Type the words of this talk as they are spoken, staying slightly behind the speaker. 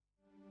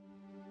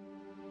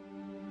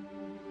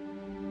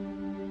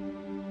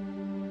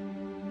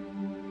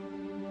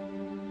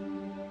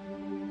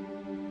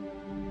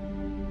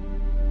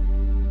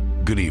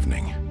Good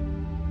evening.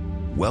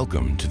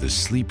 Welcome to the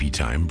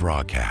SleepyTime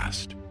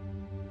Braacast.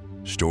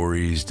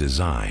 Stories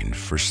designed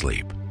for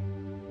sleep.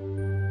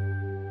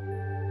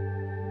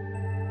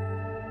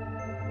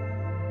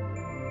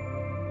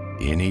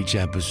 In each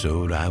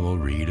episode, I will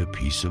read a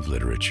piece of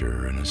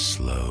literature in a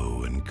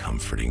slow and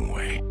comforting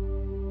way,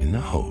 in the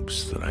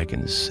hopes that I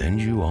can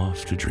send you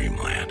off to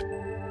dreamland.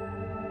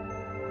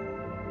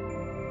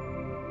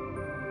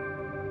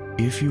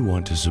 If you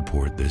want to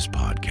support this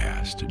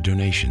podcast,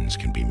 donations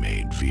can be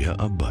made via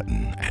a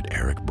button at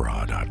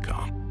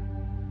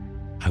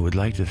ericbraw.com. I would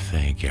like to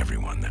thank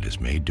everyone that has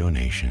made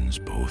donations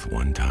both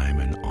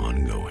one-time and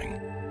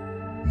ongoing.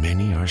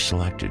 Many are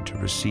selected to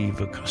receive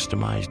a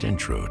customized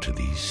intro to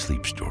these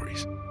sleep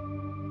stories.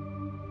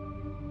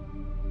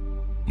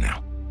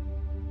 Now,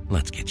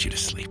 let's get you to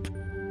sleep.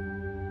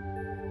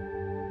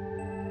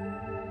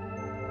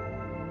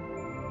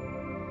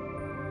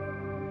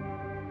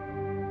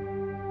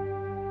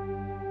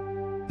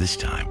 This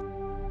time,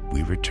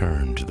 we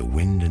return to the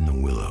Wind in the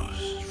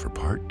Willows for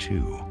part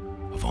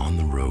 2 of On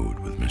the Road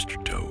with Mr.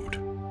 Toad.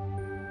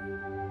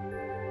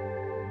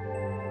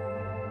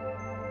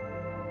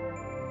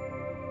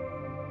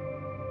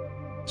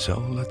 So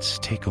let's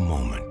take a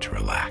moment to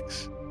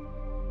relax,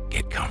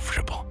 get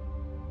comfortable,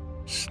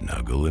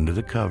 snuggle into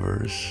the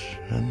covers,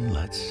 and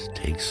let's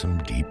take some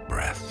deep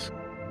breaths.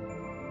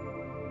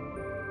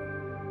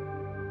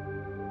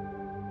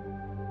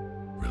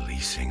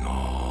 Releasing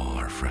all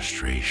our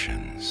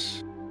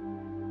frustrations.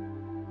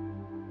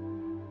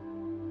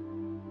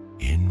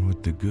 In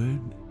with the good,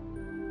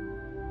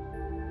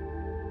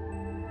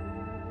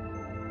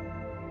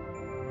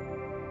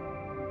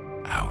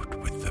 out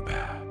with the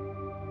bad.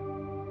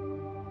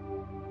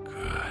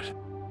 Good.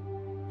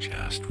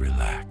 Just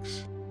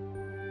relax.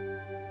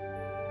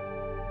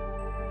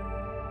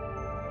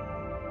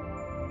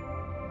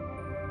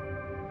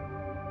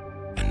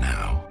 And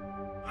now,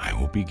 I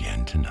will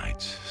begin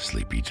tonight's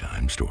Sleepy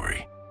Time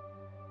story.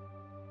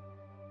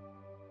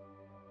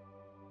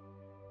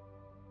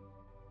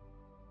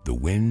 The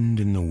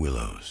Wind in the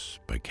Willows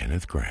by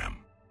Kenneth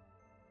Grahame.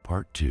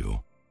 Part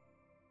 2,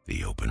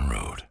 The Open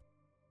Road.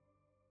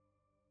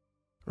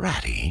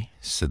 "Ratty,"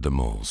 said the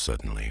mole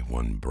suddenly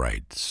one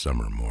bright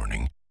summer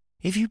morning,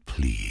 "if you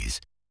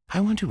please, I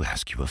want to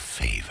ask you a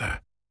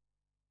favor."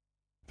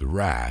 The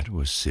rat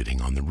was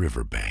sitting on the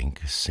river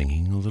bank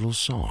singing a little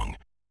song.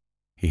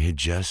 He had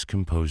just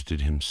composed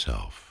it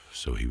himself,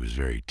 so he was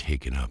very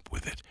taken up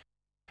with it,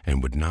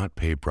 and would not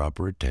pay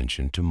proper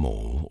attention to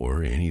Mole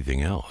or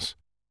anything else.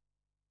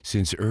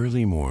 Since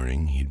early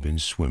morning he'd been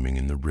swimming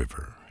in the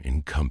river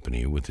in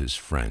company with his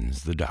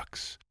friends the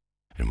ducks,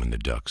 and when the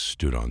ducks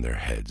stood on their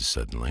heads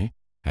suddenly,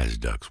 as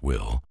ducks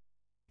will,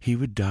 he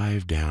would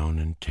dive down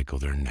and tickle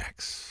their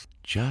necks,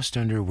 just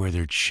under where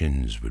their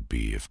chins would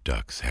be if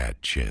ducks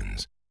had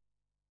chins,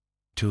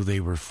 till they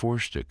were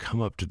forced to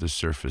come up to the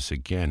surface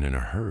again in a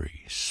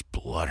hurry,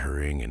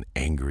 spluttering and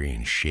angry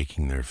and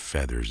shaking their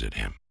feathers at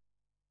him.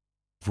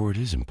 For it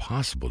is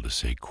impossible to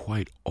say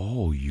quite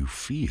all you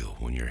feel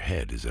when your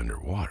head is under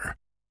water.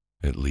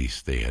 At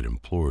least they had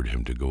implored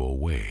him to go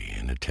away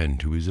and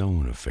attend to his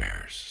own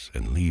affairs,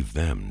 and leave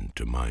them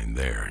to mind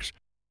theirs.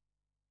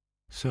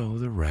 So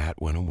the rat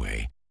went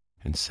away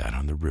and sat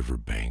on the river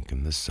bank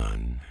in the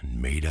sun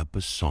and made up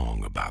a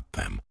song about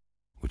them,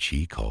 which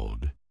he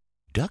called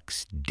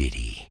Duck's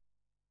Ditty.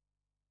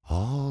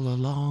 All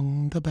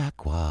along the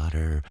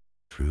backwater,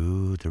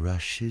 through the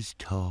rushes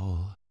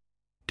tall,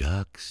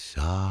 ducks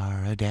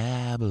are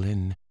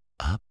a-dabbling,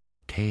 up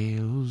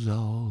tails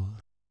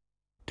all.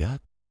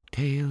 Duck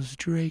tails,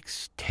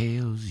 drakes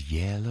tails,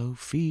 yellow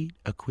feet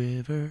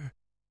a-quiver,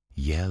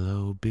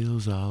 yellow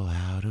bills all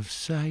out of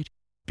sight,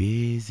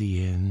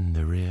 busy in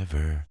the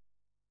river.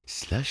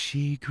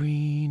 Slushy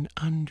green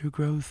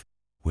undergrowth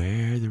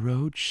where the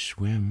roach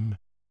swim,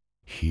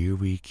 here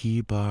we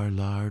keep our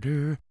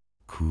larder,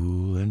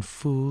 cool and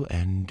full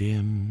and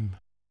dim.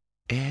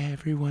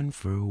 Everyone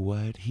for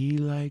what he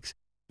likes,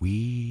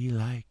 we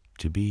like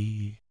to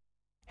be.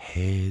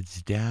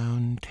 Heads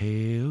down,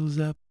 tails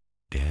up,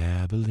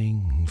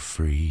 dabbling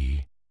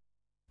free.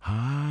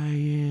 High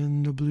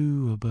in the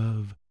blue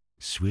above,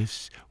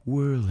 swifts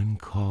whirl and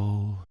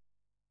call.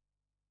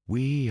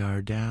 We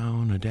are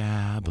down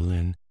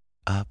a-dabbling,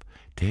 up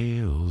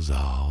tails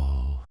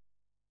all.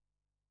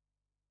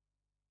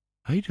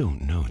 "I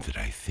don't know that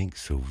I think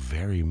so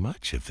very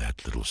much of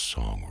that little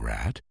song,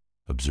 Rat,"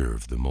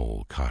 observed the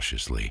mole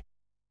cautiously.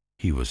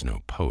 He was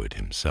no poet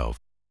himself,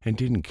 and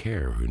didn't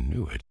care who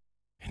knew it,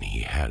 and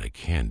he had a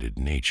candid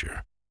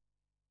nature.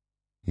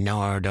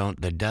 "Nor don't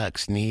the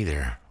ducks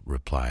neither,"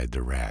 replied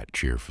the rat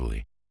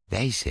cheerfully.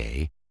 "They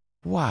say,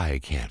 why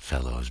can't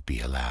fellows be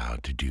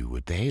allowed to do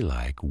what they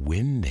like,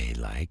 when they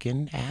like,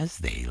 and as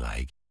they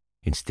like,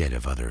 instead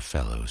of other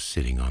fellows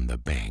sitting on the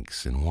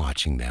banks and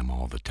watching them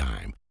all the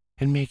time,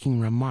 and making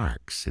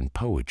remarks and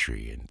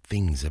poetry and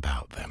things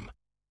about them?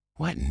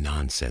 What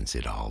nonsense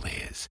it all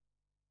is.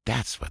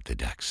 That's what the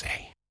ducks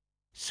say."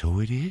 "So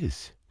it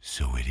is,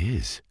 so it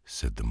is,"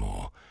 said the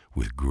mole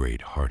with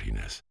great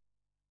heartiness.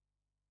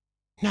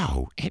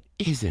 "No, it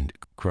isn't,"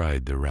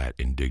 cried the rat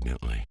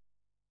indignantly.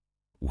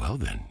 "Well,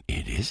 then,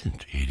 it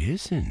isn't,"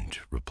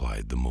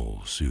 replied the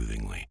mole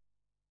soothingly.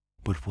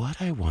 "But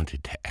what I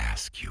wanted to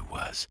ask you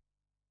was,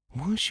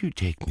 won't you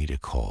take me to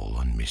call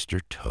on Mr.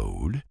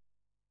 Toad?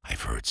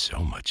 I've heard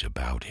so much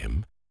about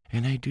him,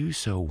 and I do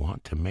so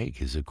want to make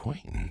his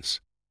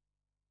acquaintance."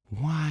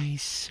 "Why,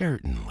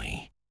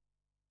 certainly,"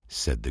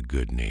 said the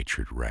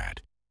good-natured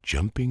rat,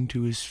 jumping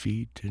to his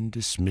feet and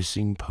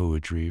dismissing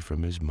poetry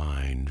from his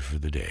mind for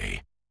the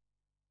day.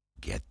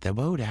 "Get the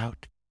boat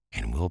out,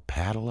 and we'll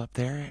paddle up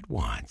there at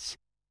once.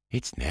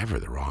 It's never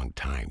the wrong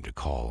time to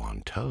call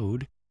on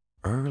Toad.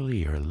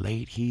 Early or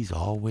late, he's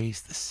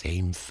always the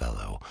same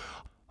fellow,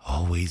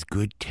 always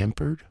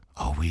good-tempered,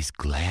 always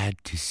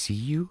glad to see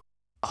you,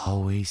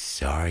 always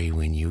sorry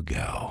when you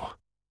go."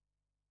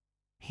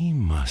 "He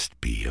must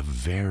be a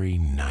very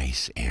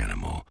nice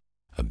animal,"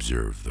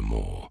 observed the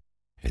mole,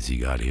 as he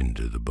got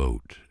into the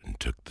boat and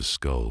took the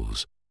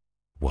sculls,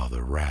 while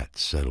the rat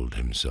settled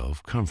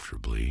himself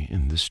comfortably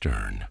in the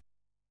stern.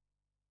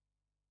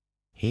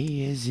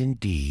 "He is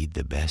indeed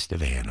the best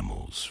of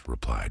animals,"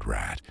 replied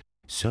Rat,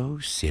 "so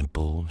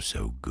simple,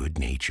 so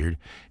good-natured,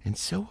 and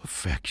so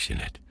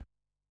affectionate.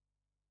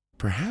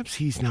 Perhaps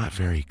he's not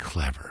very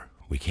clever.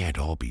 We can't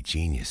all be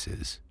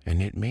geniuses,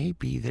 and it may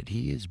be that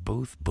he is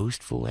both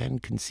boastful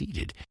and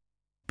conceited,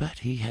 but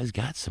he has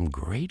got some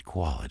great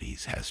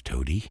qualities, has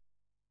Toady."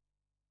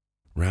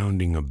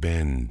 Rounding a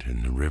bend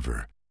in the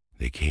river,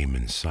 they came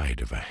in sight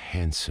of a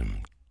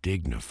handsome,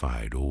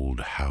 dignified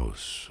old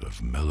house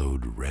of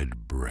mellowed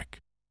red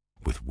brick,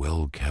 with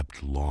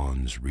well-kept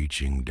lawns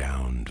reaching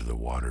down to the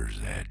water's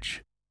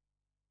edge.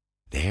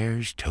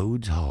 "There's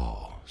Toad's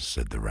Hall,"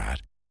 said the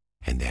rat,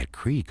 "and that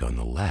creek on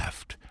the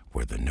left,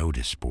 where the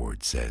notice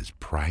board says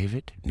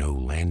 'Private, no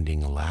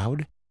landing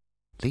allowed,'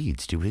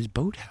 leads to his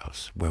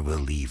boathouse, where we'll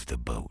leave the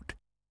boat.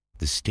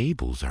 The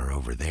stables are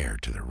over there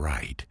to the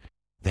right.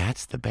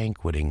 That's the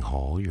banqueting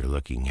hall you're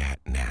looking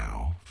at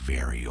now,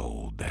 very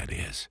old, that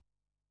is.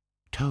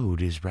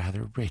 Toad is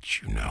rather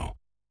rich, you know,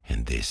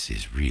 and this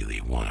is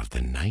really one of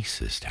the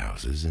nicest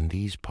houses in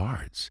these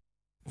parts,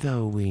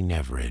 though we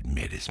never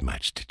admit as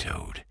much to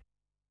Toad."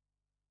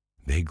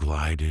 They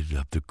glided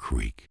up the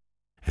creek,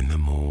 and the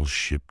mole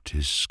shipped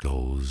his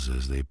sculls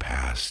as they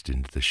passed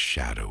into the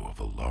shadow of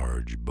a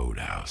large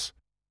boathouse.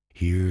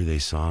 Here they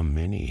saw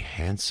many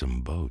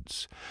handsome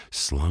boats,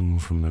 slung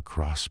from the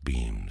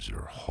crossbeams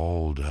or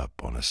hauled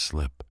up on a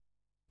slip,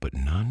 but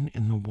none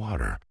in the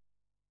water,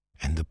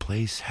 and the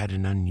place had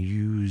an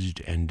unused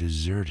and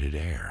deserted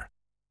air.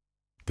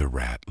 The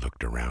rat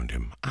looked around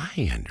him.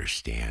 "I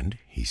understand,"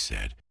 he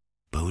said.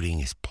 "Boating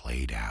is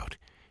played out.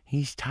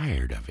 He's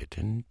tired of it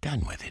and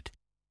done with it.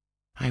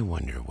 I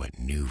wonder what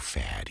new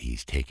fad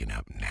he's taken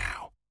up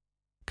now.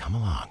 Come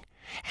along,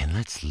 and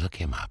let's look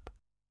him up.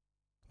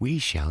 We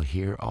shall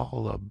hear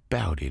all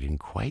about it in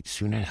quite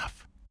soon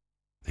enough."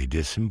 They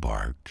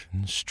disembarked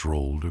and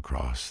strolled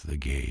across the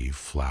gay,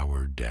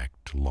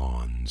 flower-decked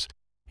lawns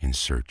in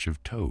search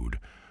of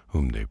Toad,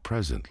 whom they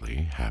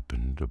presently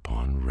happened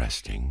upon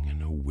resting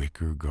in a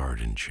wicker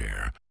garden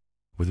chair,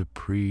 with a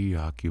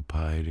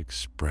preoccupied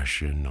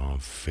expression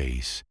of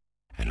face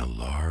and a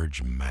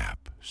large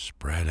map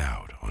spread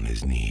out on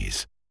his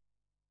knees.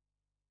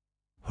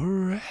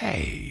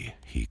 "Hooray!"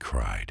 he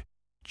cried,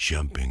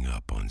 jumping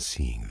up on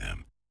seeing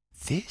them.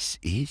 "This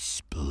is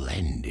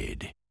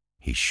splendid."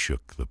 He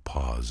shook the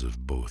paws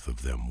of both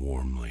of them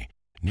warmly,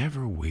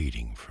 never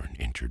waiting for an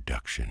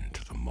introduction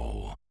to the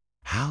mole.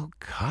 "How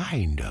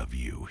kind of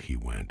you," he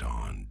went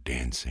on,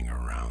 dancing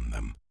around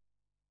them.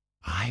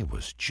 "I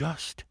was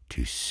just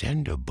to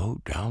send a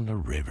boat down the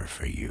river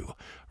for you,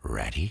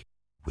 Ratty,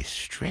 with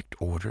strict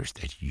orders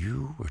that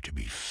you were to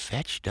be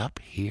fetched up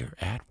here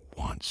at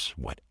once,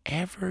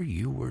 whatever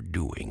you were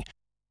doing.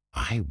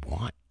 I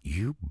want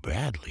you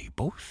badly,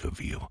 both of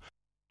you.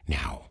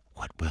 Now,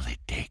 what will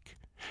it take?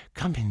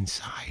 Come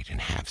inside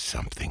and have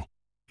something.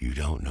 You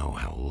don't know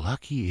how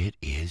lucky it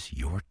is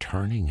you're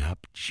turning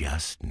up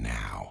just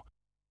now."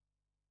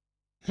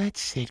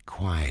 "Let's sit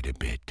quiet a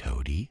bit,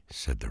 Toady,"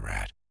 said the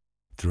rat,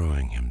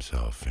 throwing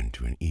himself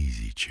into an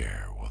easy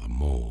chair while the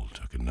mole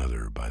took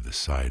another by the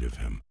side of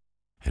him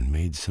and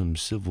made some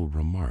civil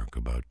remark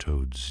about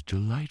Toad's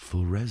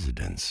delightful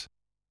residence.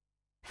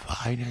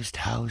 "Finest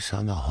house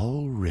on the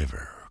whole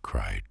river,"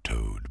 cried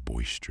Toad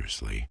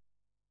boisterously.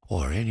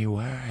 "Or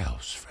anywhere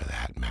else, for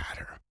that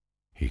matter,"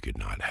 he could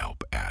not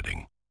help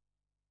adding.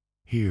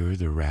 Here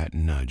the rat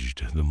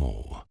nudged the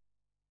mole.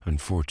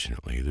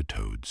 Unfortunately, the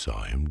toad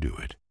saw him do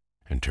it,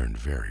 and turned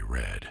very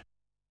red.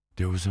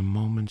 There was a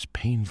moment's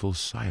painful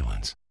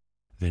silence.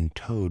 Then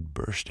Toad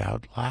burst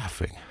out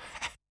laughing.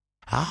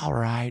 "All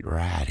right,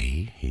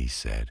 Ratty," he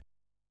said.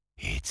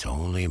 "It's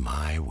only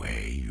my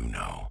way, you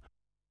know.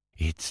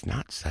 It's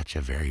not such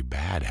a very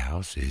bad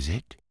house, is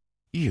it?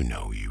 You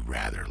know you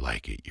rather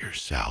like it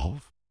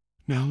yourself.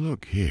 Now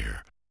look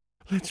here,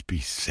 let's be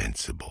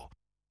sensible.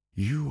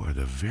 You are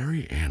the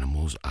very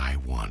animals I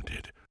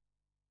wanted.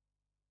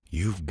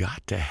 You've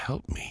got to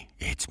help me.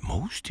 It's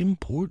most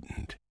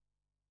important."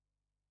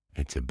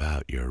 "It's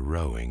about your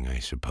rowing, I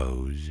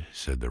suppose,"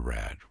 said the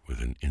rat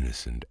with an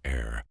innocent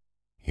air.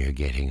 "You're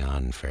getting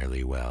on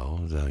fairly well,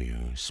 though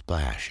you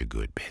splash a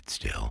good bit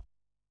still.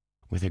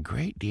 With a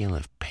great deal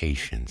of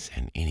patience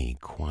and any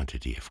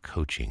quantity of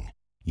coaching,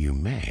 you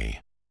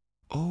may—"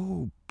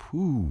 "Oh,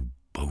 pooh,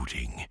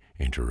 boating,"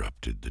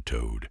 interrupted the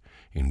toad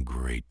in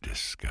great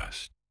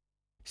disgust.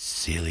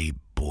 "Silly,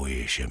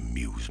 boyish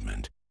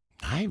amusement.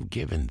 I've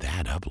given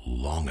that up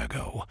long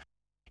ago.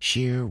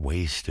 Sheer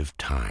waste of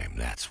time,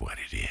 that's what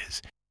it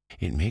is.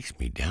 It makes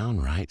me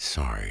downright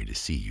sorry to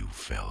see you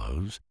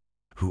fellows,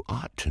 who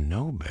ought to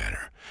know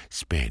better,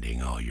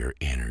 spending all your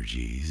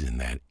energies in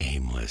that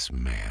aimless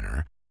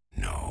manner.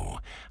 No,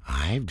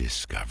 I've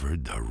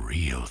discovered the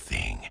real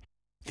thing,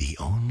 the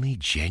only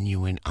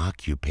genuine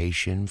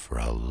occupation for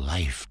a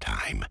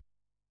lifetime.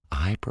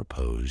 I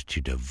propose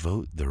to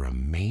devote the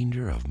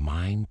remainder of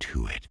mine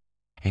to it,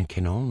 and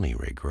can only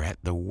regret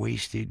the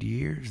wasted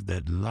years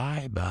that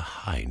lie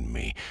behind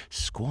me,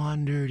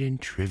 squandered in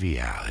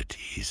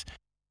trivialities.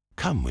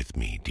 Come with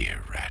me,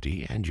 dear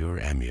Ratty, and your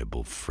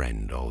amiable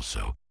friend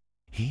also.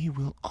 He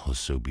will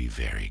also be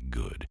very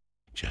good,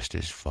 just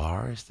as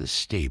far as the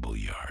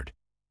stable-yard,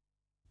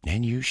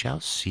 and you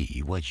shall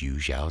see what you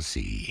shall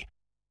see."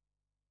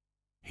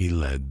 He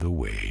led the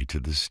way to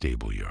the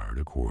stable-yard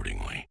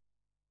accordingly,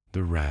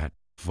 the rat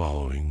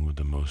following with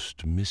the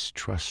most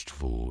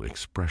mistrustful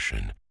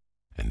expression,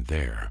 and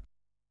there,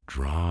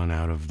 drawn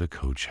out of the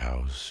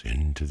coach-house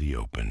into the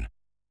open,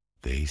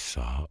 they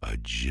saw a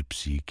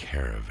gypsy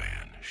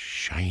caravan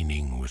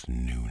shining with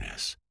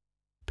newness,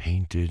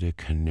 painted a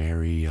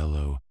canary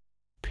yellow,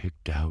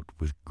 picked out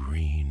with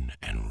green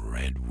and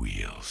red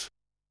wheels.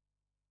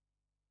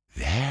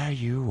 "There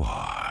you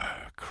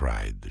are,"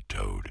 cried the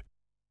toad,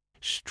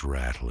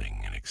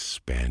 straddling and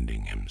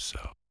expanding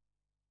himself.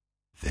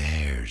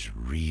 "There's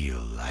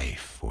real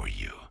life for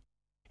you,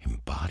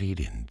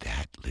 embodied in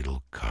that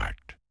little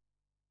cart.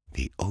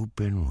 The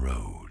open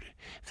road,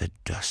 the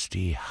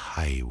dusty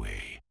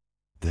highway,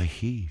 the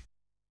heath,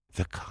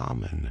 the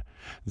common,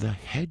 the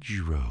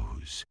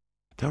hedgerows,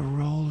 the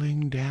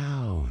rolling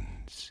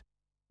downs,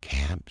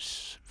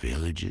 camps,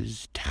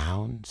 villages,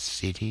 towns,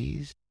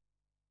 cities,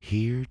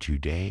 here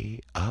today,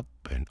 up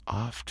and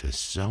off to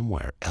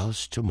somewhere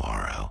else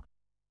tomorrow.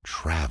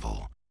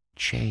 Travel,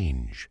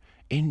 change,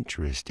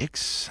 interest,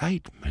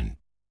 excitement.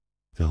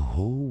 The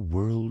whole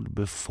world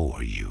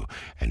before you,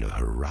 and a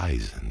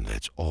horizon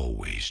that's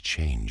always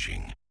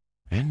changing.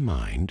 And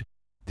mind,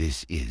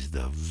 this is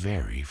the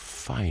very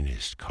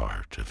finest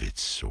cart of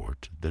its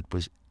sort that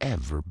was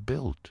ever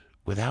built,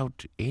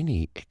 without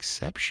any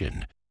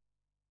exception.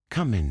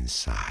 Come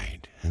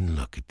inside and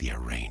look at the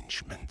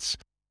arrangements.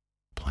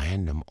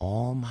 Planned 'em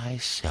all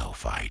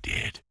myself, I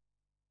did."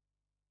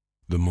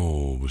 The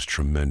mole was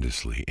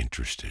tremendously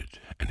interested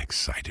and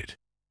excited,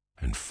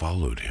 and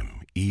followed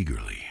him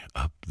eagerly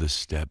up the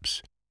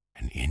steps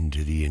and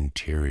into the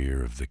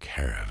interior of the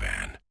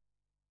caravan.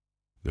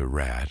 The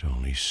rat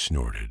only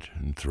snorted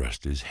and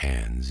thrust his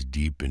hands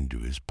deep into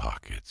his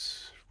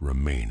pockets,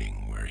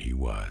 remaining where he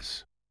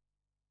was.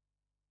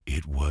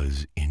 It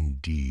was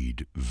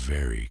indeed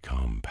very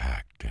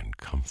compact and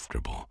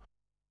comfortable.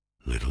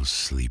 Little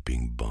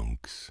sleeping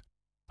bunks,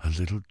 a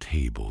little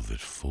table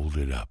that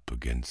folded up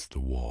against the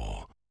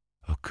wall,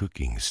 a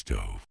cooking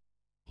stove,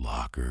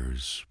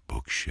 lockers,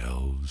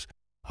 bookshelves,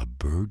 a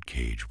bird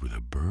cage with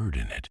a bird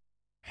in it,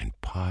 and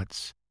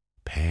pots,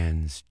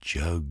 pans,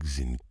 jugs,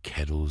 and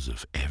kettles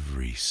of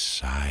every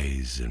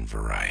size and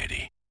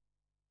variety.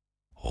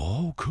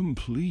 "All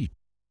complete,"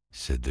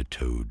 said the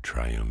toad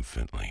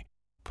triumphantly,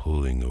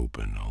 pulling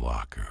open a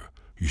locker.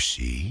 "You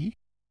see?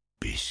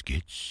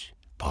 Biscuits,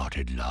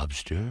 potted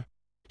lobster,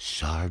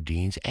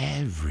 sardines,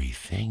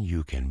 everything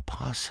you can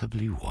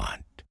possibly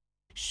want.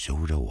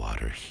 Soda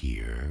water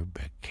here,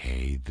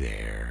 bouquet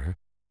there,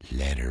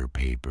 letter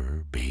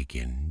paper,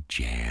 bacon,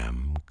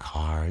 jam,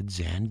 cards,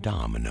 and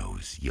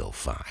dominoes you'll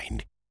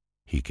find,"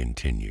 he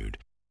continued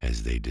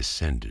as they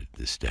descended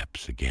the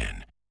steps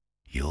again.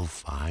 "You'll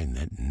find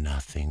that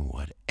nothing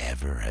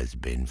whatever has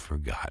been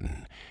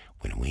forgotten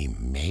when we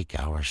make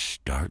our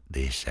start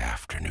this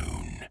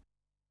afternoon."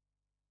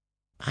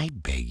 "I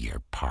beg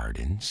your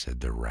pardon," said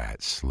the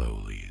rat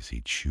slowly as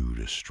he chewed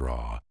a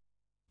straw,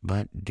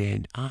 "but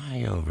did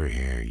I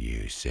overhear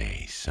you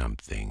say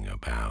something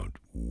about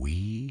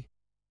we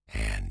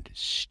and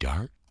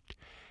start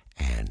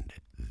and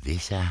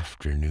this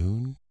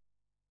afternoon?"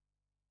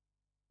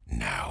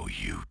 "Now,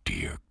 you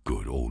dear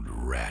good old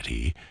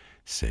Ratty,"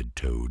 said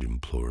Toad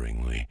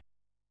imploringly,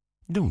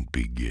 "don't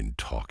begin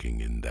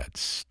talking in that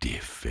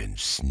stiff and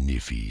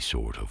sniffy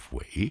sort of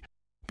way,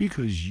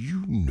 because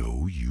you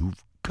know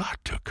you've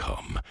got to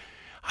come.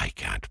 I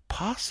can't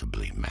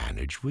possibly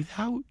manage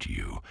without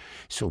you,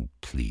 so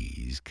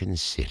please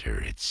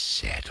consider it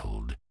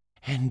settled.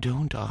 And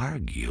don't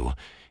argue.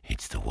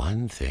 It's the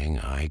one thing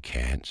I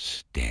can't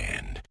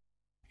stand.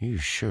 You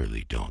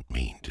surely don't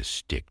mean to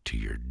stick to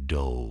your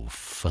dull,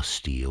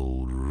 fusty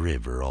old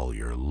river all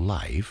your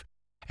life,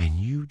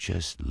 and you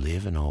just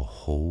live in a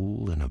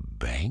hole in a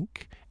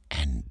bank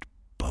and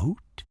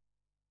boat?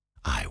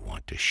 I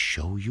want to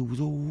show you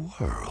the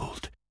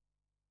world.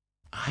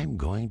 I'm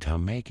going to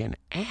make an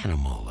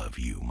animal of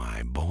you,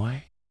 my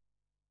boy."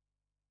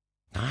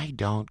 "I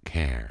don't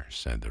care,"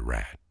 said the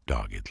rat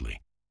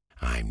doggedly.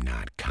 "I'm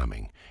not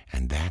coming,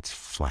 and that's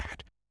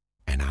flat.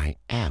 And I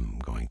am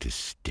going to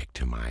stick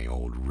to my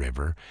old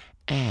river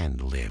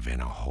and live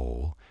in a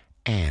hole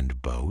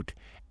and boat,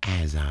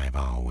 as I've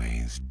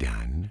always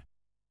done.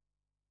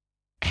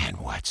 And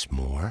what's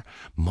more,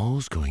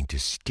 Mole's going to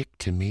stick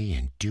to me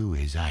and do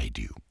as I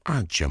do.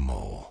 Aren't you,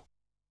 Mole?"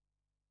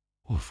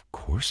 "Well, of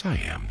course I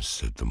am,"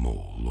 said the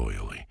Mole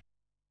loyally.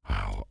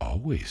 "I'll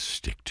always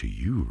stick to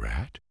you,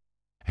 Rat.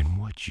 And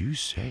what you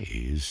say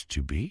is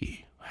to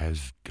be,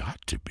 has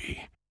got to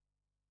be.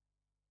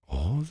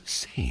 All the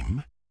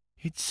same,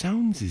 it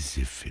sounds as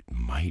if it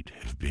might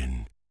have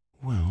been,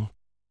 well,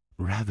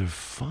 rather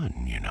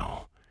fun, you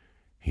know,"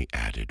 he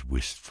added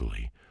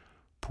wistfully.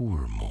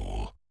 Poor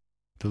Mole.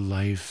 The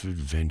life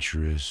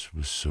adventurous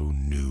was so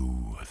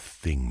new a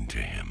thing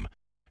to him,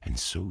 and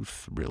so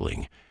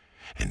thrilling,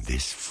 and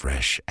this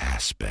fresh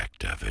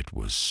aspect of it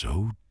was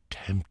so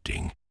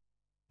tempting.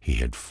 He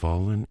had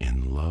fallen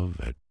in love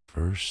at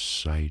first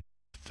sight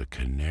with the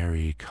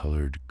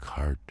canary-colored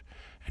cart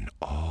and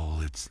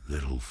all its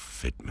little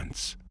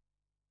fitments.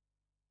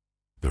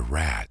 The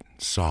rat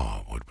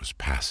saw what was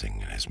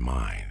passing in his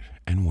mind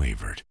and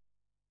wavered.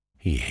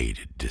 He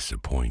hated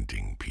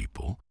disappointing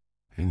people,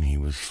 and he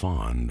was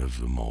fond of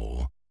the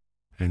Mole,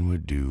 and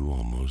would do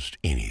almost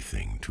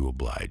anything to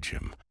oblige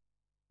him.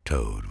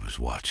 Toad was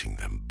watching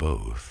them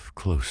both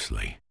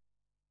closely.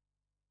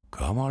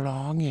 "Come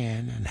along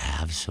in and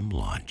have some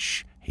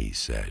lunch," he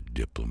said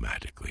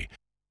diplomatically,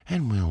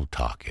 "and we'll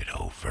talk it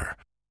over.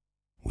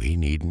 We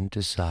needn't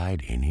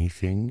decide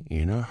anything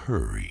in a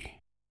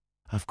hurry.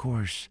 Of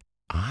course,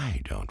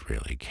 I don't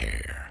really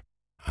care.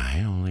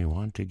 I only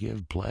want to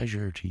give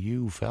pleasure to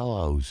you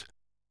fellows.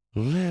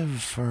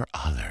 Live for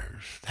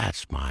others,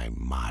 that's my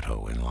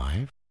motto in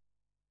life."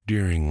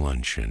 During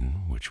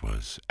luncheon, which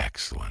was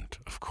excellent,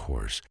 of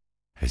course,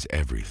 as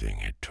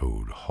everything at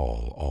Toad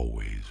Hall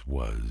always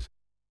was,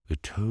 the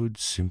Toad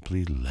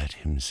simply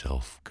let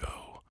himself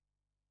go.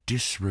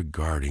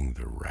 Disregarding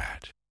the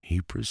rat,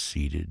 he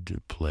proceeded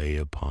to play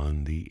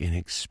upon the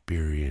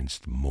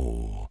inexperienced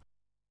Mole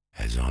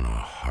as on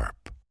a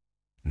harp.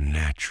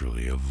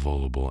 Naturally a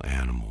voluble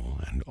animal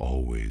and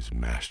always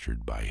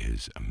mastered by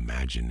his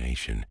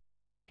imagination,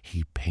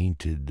 he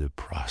painted the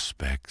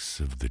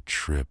prospects of the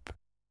trip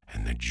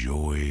and the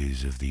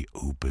joys of the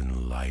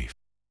open life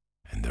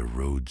and the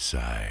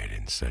roadside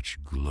in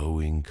such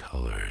glowing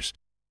colors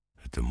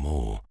that the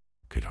Mole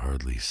could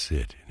hardly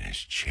sit in his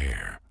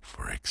chair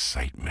for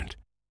excitement.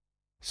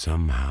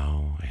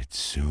 Somehow it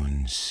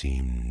soon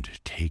seemed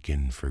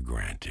taken for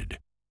granted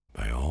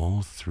by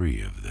all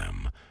three of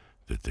them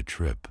that the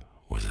trip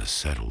was a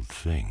settled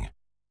thing,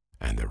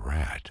 and the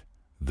rat,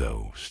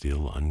 though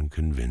still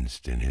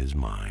unconvinced in his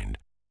mind,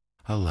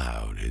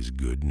 allowed his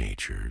good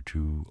nature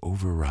to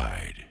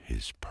override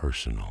his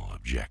personal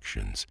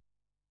objections.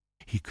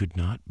 He could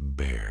not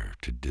bear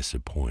to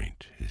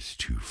disappoint his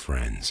two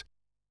friends,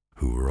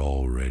 who were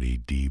already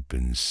deep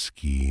in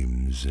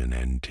schemes and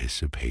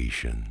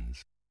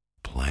anticipations,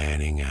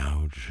 planning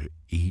out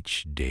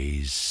each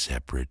day's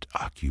separate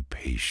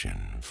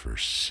occupation for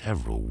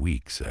several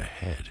weeks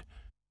ahead.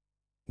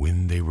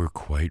 When they were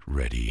quite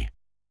ready,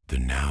 the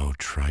now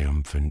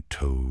triumphant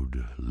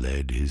Toad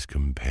led his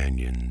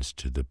companions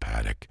to the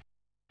paddock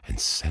and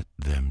set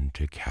them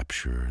to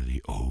capture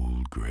the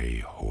old gray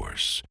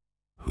horse,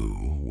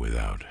 who,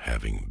 without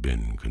having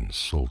been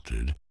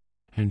consulted,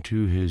 and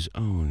to his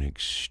own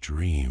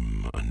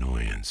extreme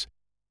annoyance,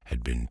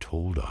 had been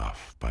told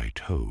off by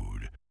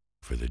Toad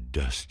for the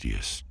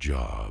dustiest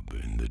job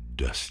in the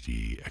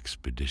dusty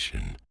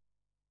expedition.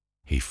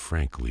 He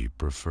frankly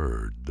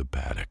preferred the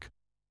paddock,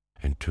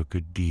 and took a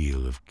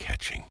deal of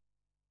catching.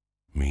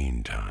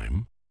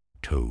 Meantime,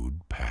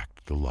 Toad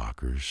packed the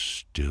lockers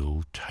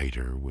still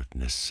tighter with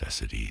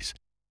necessities,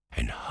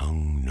 and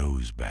hung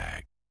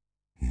nosebag,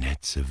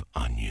 nets of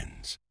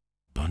onions,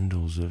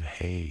 bundles of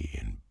hay,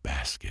 and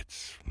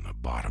baskets from the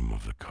bottom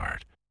of the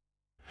cart.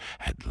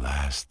 At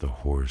last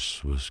the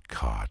horse was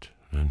caught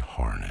and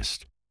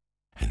harnessed,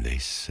 and they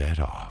set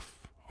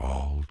off,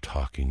 all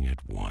talking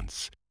at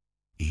once,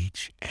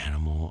 each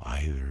animal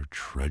either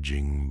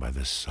trudging by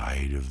the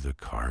side of the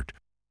cart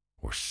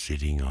or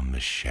sitting on the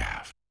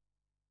shaft,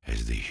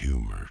 as the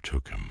humor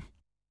took him.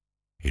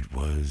 It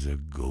was a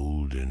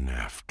golden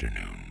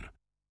afternoon.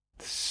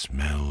 The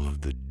smell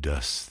of the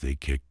dust they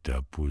kicked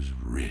up was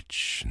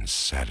rich and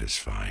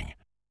satisfying.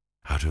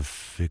 Out of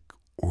thick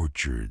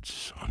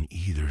orchards on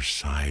either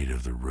side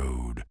of the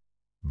road,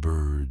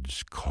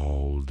 birds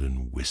called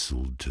and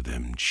whistled to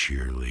them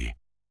cheerily.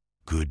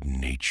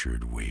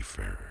 Good-natured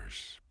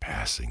wayfarers,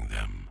 passing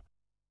them,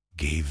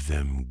 gave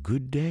them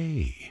good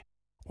day,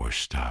 or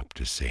stopped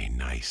to say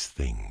nice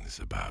things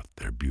about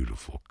their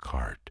beautiful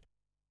cart,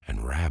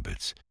 and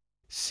rabbits,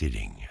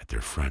 sitting at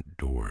their front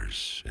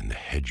doors in the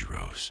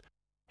hedgerows,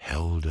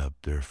 held up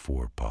their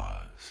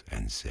forepaws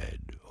and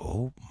said,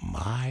 "Oh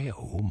my,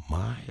 oh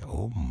my,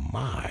 oh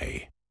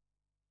my."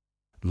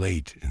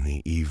 Late in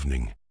the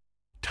evening,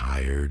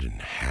 tired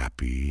and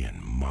happy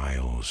and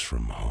miles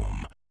from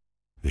home,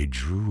 they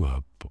drew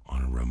up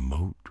on a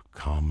remote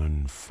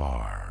common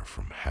far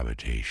from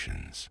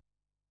habitations,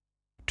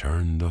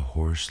 turned the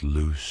horse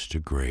loose to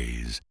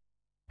graze,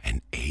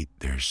 and ate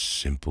their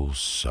simple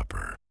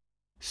supper,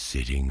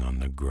 sitting on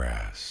the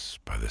grass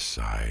by the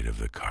side of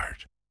the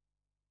cart.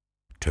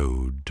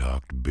 Toad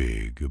talked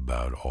big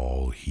about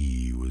all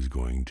he was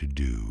going to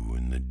do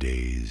in the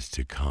days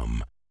to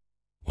come,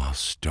 while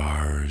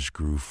stars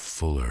grew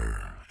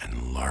fuller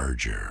and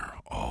larger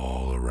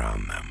all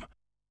around them,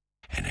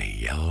 and a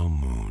yellow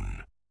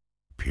moon,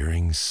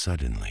 peering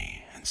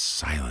suddenly and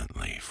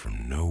silently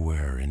from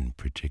nowhere in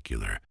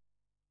particular,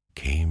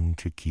 came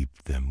to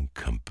keep them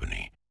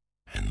company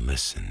and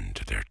listen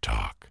to their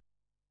talk.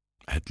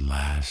 At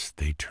last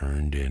they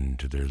turned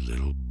into their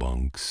little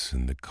bunks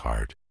in the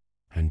cart,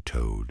 and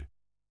Toad,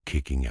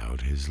 kicking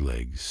out his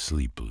legs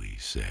sleepily,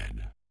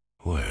 said,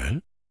 "Well,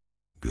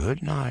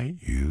 good night,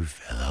 you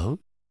fellows.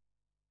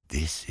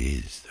 This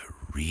is the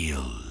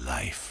real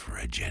life for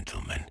a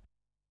gentleman.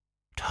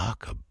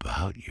 Talk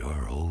about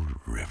your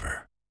old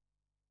river."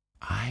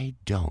 "I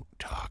don't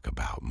talk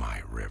about my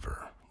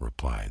river,"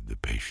 replied the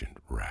patient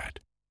rat.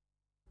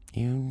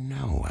 "You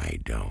know I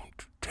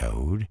don't,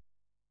 Toad,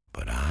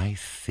 but I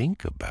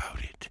think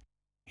about it,"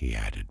 he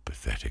added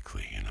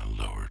pathetically in a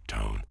lower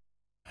tone.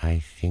 "I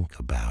think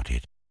about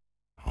it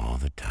all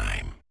the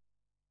time."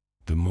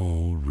 The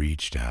mole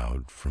reached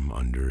out from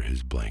under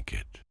his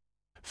blanket,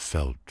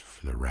 felt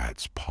for the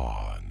rat's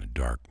paw in the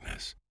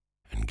darkness,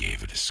 and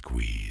gave it a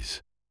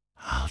squeeze.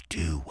 "I'll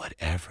do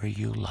whatever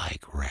you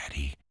like,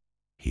 Ratty,"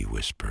 he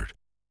whispered.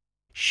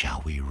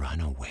 "Shall we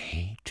run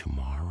away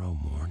tomorrow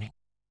morning,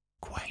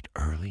 quite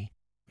early,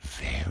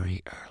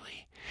 very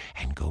early,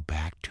 and go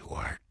back to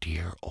our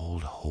dear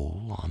old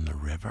hole on the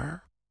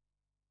river?"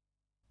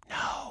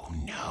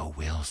 No,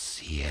 we'll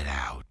see it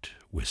out,"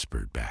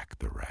 whispered back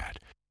the rat.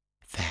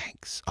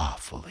 "Thanks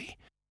awfully,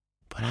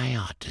 but I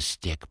ought to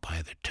stick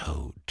by the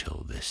Toad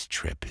till this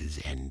trip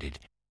is ended.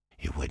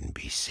 It wouldn't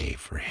be safe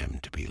for him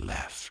to be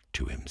left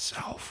to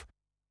himself.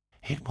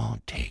 It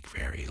won't take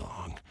very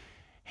long.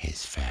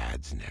 His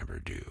fads never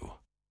do.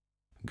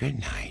 Good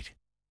night."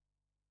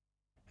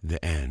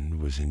 The end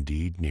was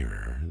indeed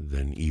nearer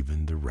than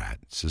even the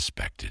rat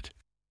suspected.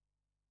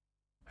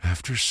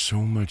 After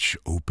so much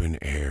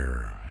open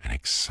air and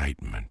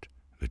excitement,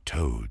 the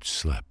Toad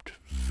slept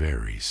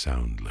very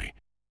soundly,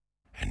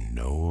 and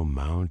no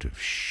amount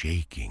of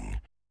shaking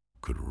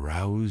could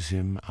rouse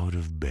him out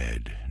of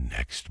bed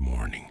next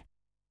morning.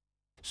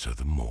 So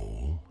the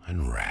mole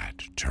and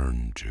rat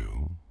turned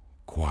to,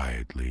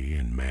 quietly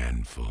and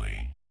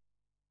manfully,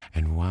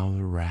 and while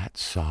the rat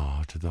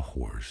saw to the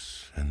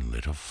horse and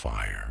lit a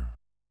fire,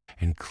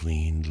 and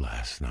cleaned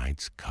last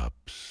night's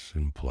cups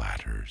and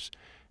platters,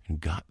 and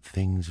got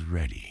things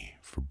ready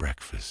for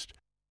breakfast,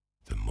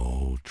 the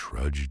mole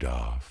trudged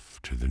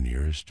off to the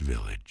nearest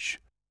village,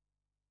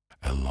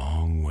 a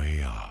long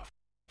way off,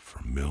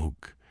 for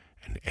milk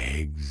and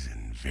eggs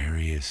and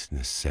various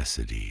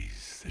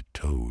necessities that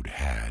Toad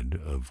had,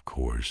 of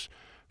course,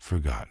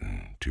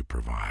 forgotten to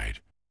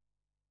provide.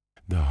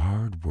 The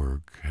hard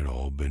work had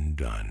all been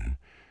done,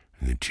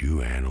 and the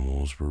two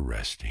animals were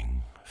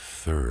resting,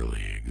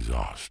 thoroughly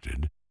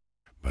exhausted,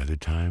 by the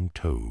time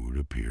Toad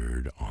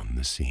appeared on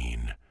the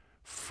scene,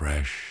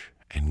 fresh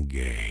and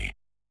gay,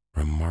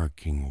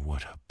 remarking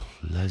what a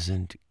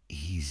pleasant,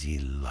 easy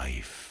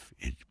life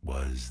it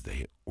was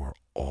they were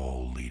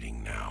all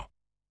leading now,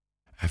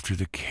 after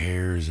the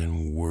cares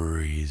and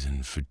worries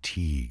and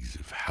fatigues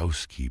of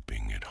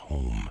housekeeping at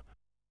home.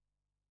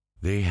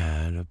 They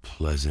had a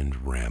pleasant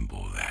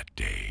ramble that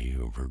day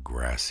over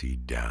grassy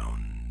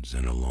downs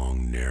and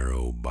along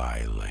narrow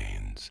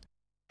by-lanes,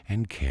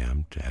 and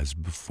camped as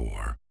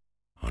before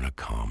on a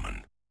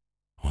common.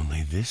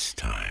 Only this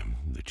time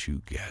the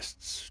two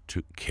guests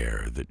took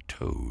care that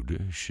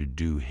Toad should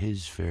do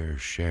his fair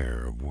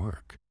share of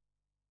work.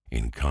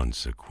 In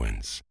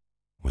consequence,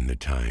 when the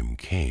time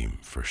came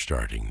for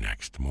starting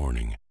next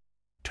morning,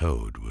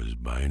 Toad was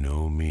by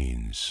no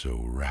means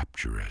so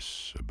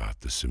rapturous about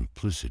the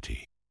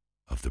simplicity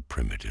of the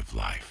primitive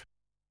life,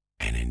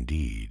 and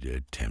indeed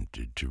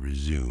attempted to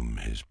resume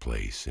his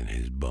place in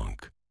his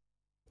bunk,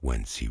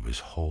 whence he was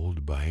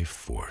hauled by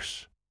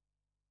force.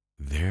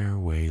 Their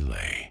way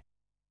lay,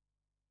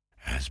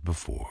 as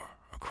before,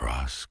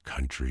 across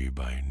country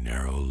by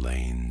narrow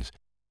lanes,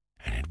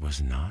 and it was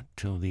not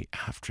till the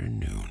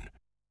afternoon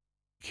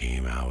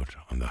came out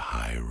on the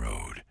high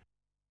road,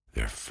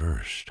 their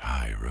first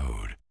high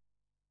road,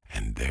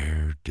 and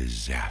there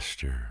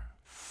disaster,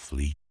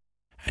 fleet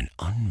and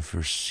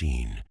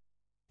unforeseen,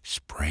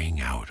 sprang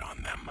out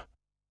on them.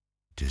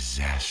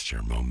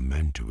 Disaster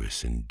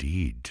momentous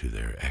indeed to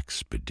their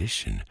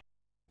expedition,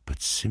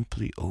 but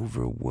simply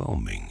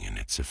overwhelming in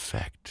its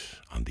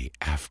effect on the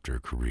after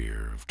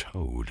career of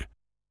Toad.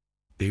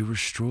 They were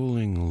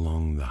strolling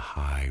along the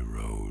high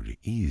road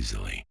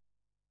easily,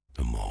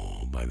 the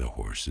mole by the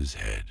horse's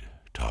head,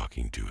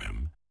 talking to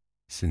him,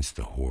 since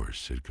the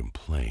horse had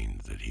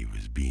complained that he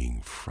was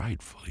being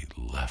frightfully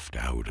left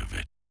out of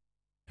it,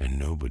 and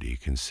nobody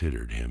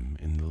considered him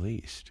in the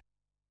least.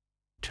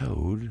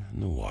 Toad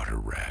and the water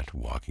rat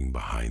walking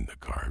behind the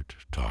cart,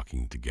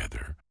 talking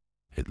together.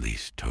 At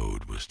least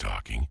Toad was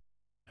talking,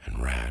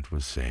 and Rat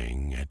was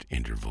saying at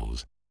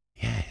intervals,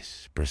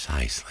 "Yes,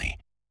 precisely.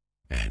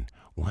 And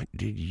what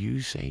did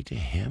you say to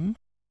him?"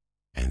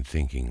 and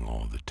thinking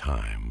all the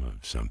time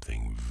of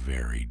something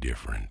very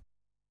different.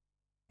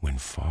 When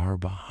far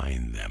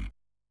behind them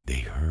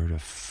they heard a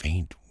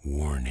faint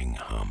warning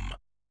hum,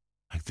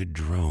 like the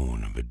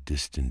drone of a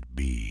distant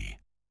bee.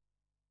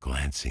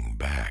 Glancing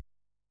back,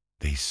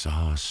 they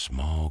saw a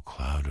small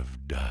cloud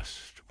of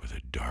dust with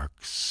a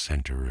dark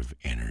center of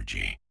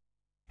energy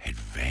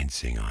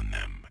advancing on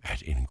them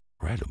at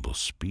incredible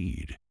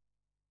speed,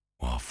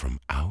 while from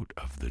out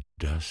of the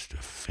dust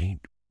a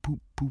faint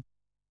poop poop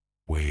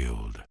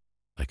wailed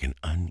like an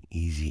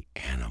uneasy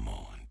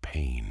animal in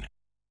pain.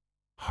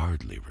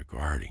 Hardly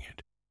regarding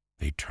it,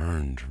 they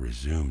turned to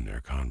resume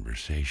their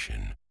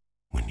conversation,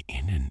 when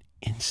in an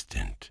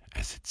instant,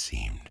 as it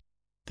seemed,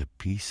 the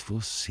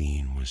peaceful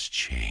scene was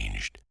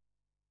changed,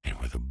 and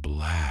with a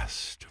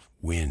blast of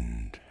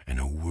wind and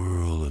a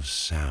whirl of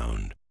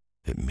sound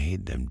that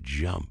made them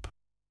jump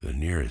the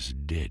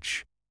nearest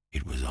ditch,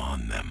 it was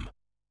on them.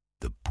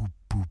 The poop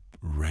poop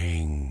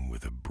rang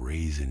with a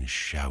brazen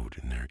shout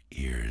in their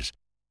ears.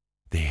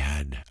 They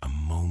had a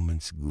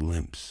moment's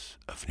glimpse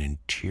of an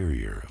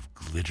interior of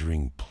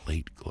glittering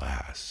plate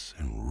glass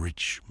and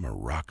rich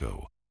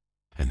morocco,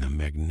 and the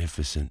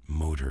magnificent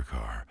motor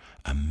car,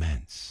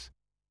 immense,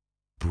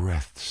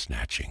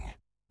 breath-snatching,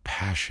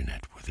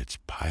 passionate with its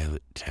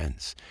pilot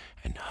tense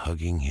and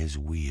hugging his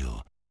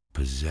wheel,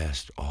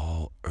 possessed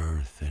all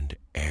earth and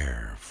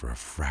air for a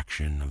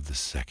fraction of the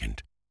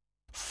second,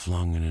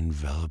 flung an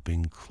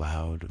enveloping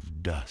cloud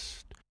of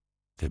dust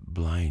that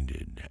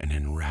blinded and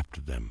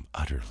enwrapped them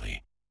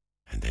utterly,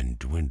 and then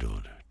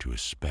dwindled to a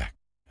speck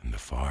in the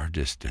far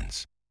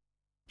distance,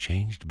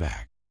 changed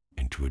back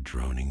into a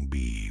droning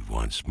bee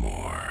once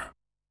more.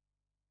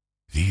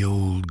 The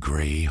old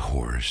gray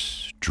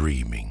horse,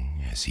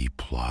 dreaming as he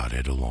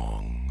plodded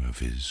along of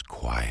his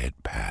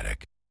quiet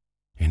paddock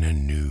in a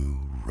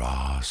new,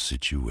 raw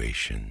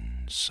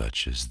situation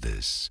such as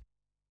this,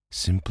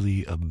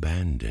 simply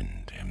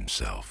abandoned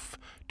himself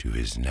to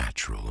his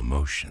natural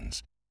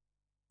emotions,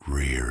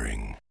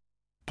 rearing,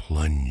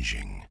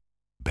 plunging,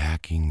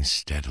 backing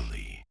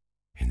steadily,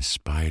 in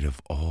spite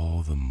of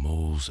all the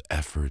mole's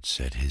efforts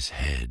at his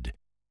head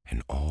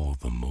and all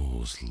the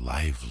mole's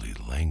lively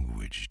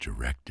language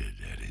directed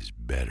at his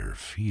better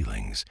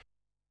feelings.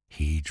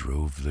 He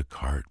drove the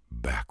cart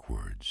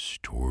backwards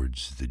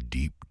towards the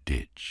deep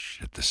ditch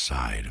at the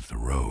side of the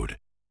road.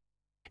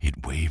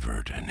 It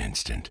wavered an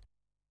instant.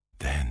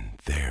 Then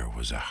there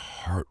was a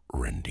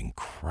heart-rending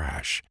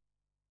crash,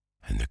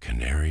 and the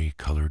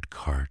canary-colored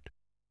cart,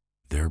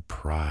 their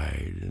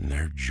pride and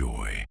their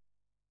joy,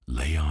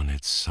 lay on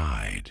its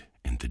side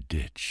in the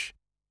ditch,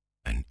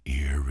 an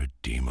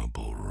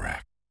irredeemable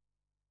wreck.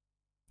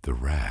 The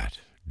rat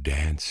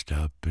danced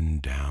up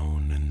and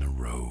down in the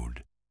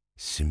road,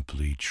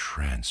 simply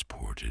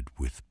transported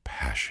with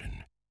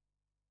passion.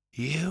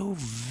 "You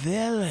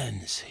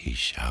villains!" he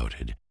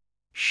shouted,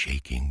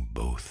 shaking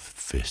both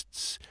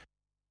fists.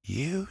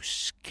 "You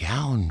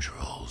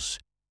scoundrels!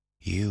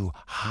 You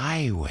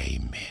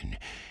highwaymen!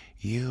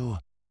 You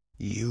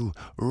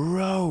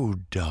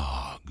road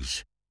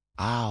dogs!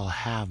 I'll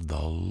have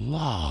the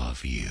law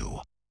of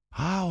you!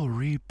 I'll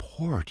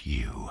report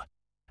you!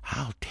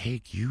 I'll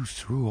take you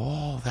through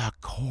all the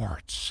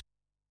courts!"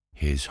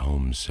 His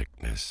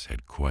homesickness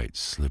had quite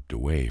slipped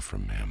away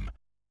from him,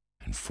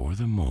 and for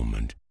the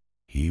moment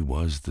he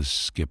was the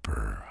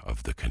skipper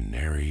of the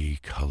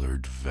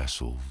canary-colored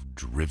vessel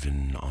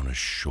driven on a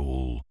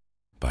shoal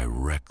by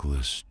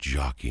reckless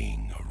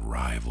jockeying of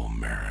rival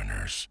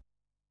mariners,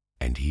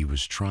 and he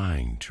was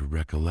trying to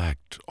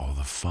recollect all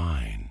the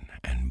fine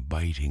and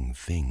biting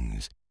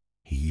things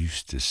he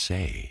used to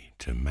say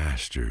to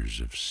masters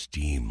of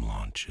steam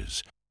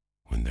launches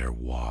when their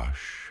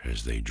wash,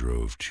 as they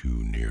drove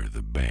too near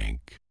the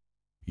bank,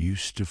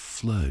 used to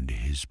flood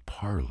his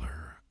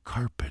parlor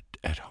carpet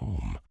at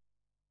home.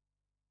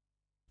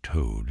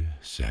 Toad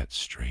sat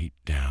straight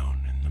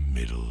down in the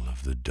middle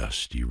of the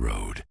dusty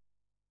road,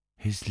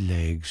 his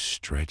legs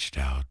stretched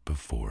out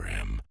before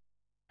him,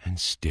 and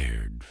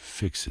stared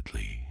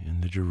fixedly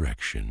in the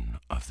direction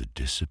of the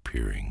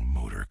disappearing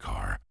motor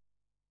car.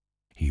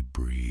 He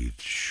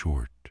breathed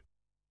short.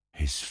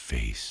 His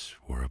face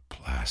wore a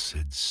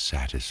placid,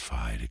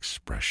 satisfied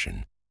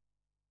expression,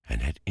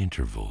 and at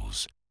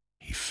intervals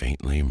he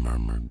faintly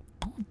murmured,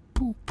 "Poop,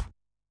 poop."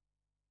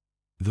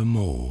 The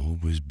mole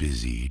was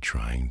busy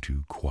trying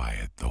to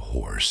quiet the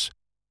horse,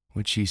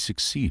 which he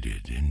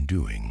succeeded in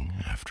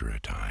doing after a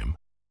time.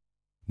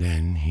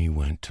 Then he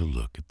went to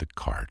look at the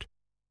cart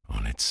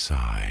on its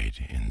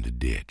side in the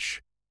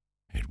ditch.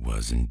 It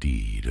was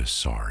indeed a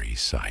sorry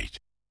sight.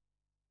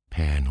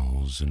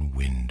 Panels and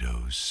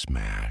windows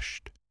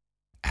smashed,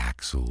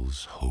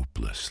 axles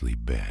hopelessly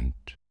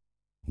bent,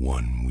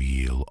 one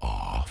wheel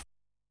off,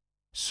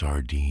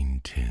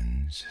 sardine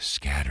tins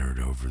scattered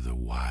over the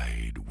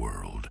wide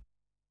world,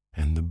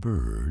 and the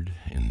bird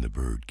in the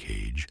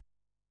birdcage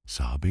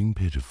sobbing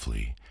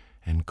pitifully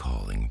and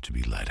calling to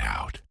be let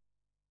out.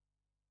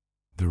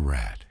 The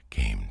rat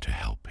came to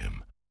help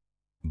him,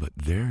 but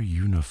their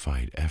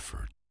unified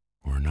efforts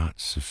were not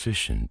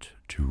sufficient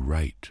to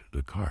right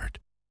the cart.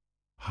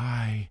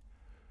 "Hi,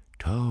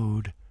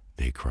 Toad,"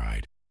 they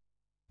cried.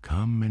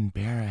 "Come and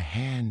bear a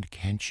hand,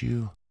 can't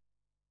you?"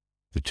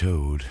 The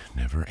toad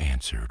never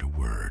answered a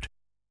word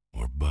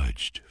or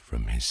budged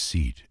from his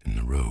seat in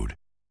the road,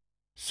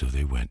 so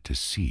they went to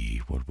see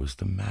what was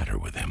the matter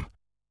with him.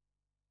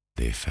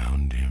 They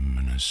found him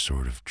in a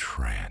sort of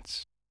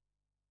trance,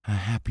 a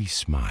happy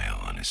smile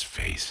on his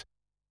face,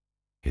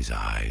 his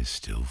eyes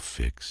still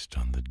fixed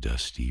on the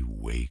dusty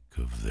wake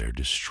of their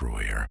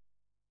destroyer.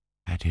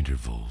 At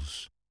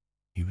intervals,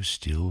 he was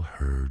still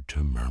heard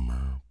to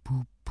murmur,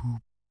 "Boop,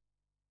 boop."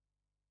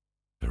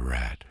 The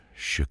rat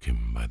shook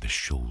him by the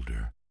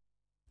shoulder.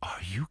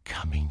 "Are you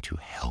coming to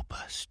help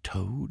us,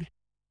 Toad?"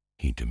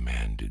 he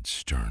demanded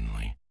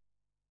sternly.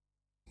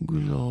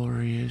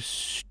 "Glorious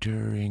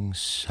stirring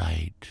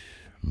sight,"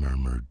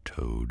 murmured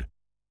Toad,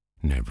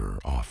 never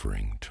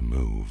offering to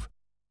move.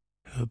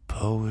 "The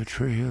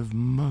poetry of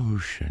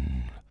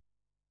motion,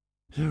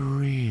 the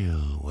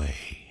real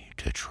way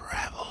to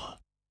travel,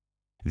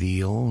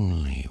 the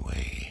only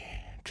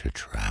way to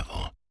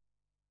travel.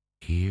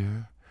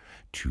 Here,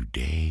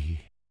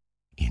 today,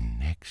 in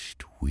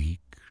next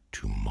week,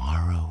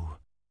 tomorrow,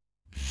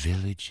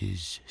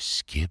 villages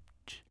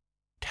skipped,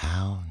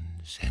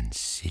 towns and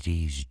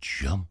cities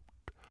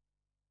jumped,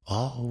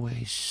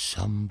 always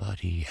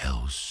somebody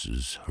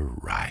else's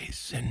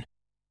horizon.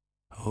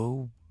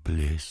 Oh,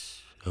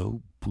 bliss,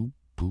 oh, boop,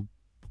 boop,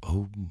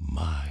 oh,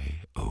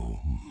 my, oh,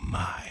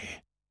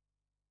 my."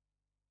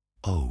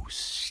 "Oh,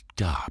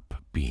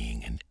 stop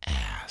being an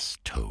ass,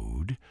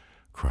 Toad,"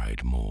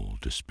 cried Mole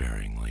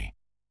despairingly.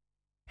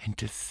 "And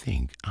to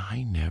think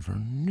I never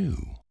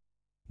knew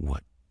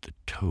what the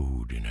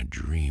toad in a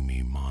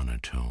dreamy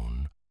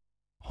monotone,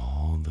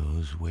 all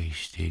those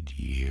wasted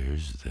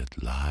years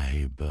that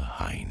lie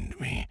behind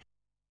me.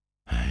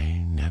 I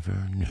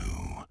never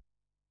knew,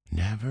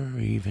 never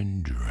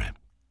even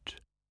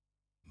dreamt.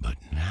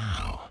 But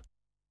now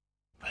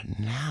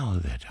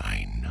that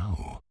I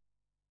know,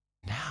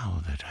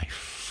 now that I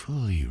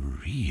fully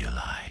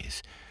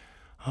realize,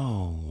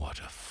 oh, what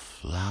a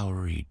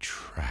flowery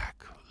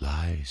track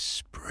lies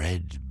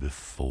spread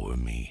before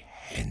me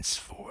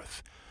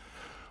henceforth.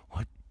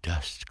 What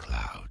dust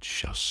clouds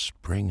shall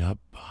spring up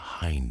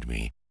behind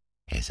me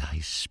as I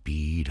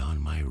speed on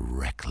my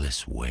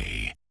reckless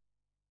way.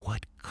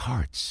 What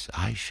carts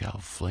I shall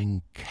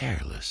fling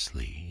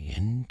carelessly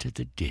into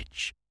the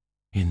ditch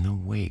in the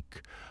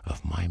wake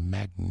of my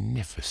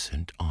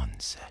magnificent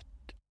onset.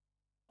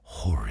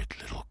 Horrid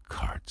little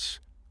carts,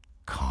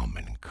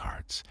 common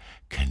carts,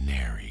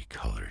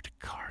 canary-colored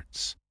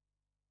carts."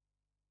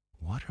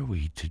 "What are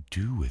we to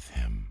do with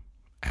him?"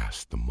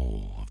 asked the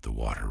mole of the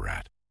water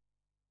rat.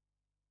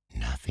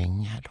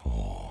 "Nothing at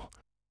all,"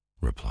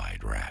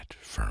 replied Rat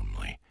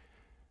firmly,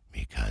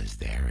 "because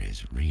there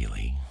is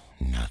really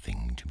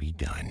nothing to be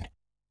done.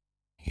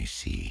 You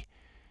see,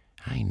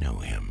 I know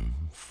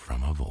him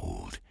from of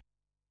old.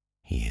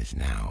 He is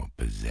now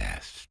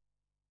possessed.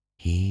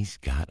 He's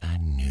got a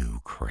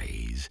new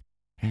craze,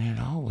 and it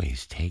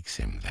always takes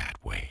him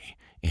that way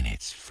in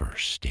its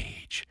first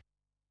stage.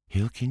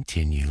 He'll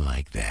continue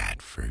like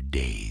that for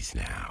days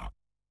now,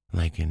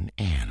 like an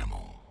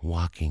animal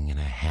walking in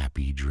a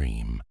happy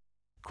dream,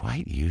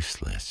 quite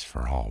useless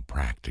for all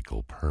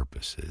practical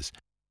purposes.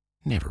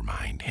 Never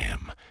mind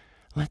him.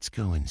 Let's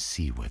go and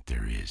see what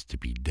there is to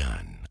be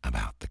done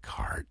about the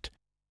cart."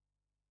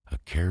 A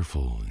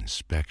careful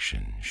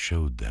inspection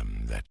showed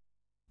them that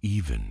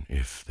even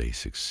if they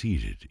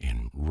succeeded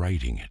in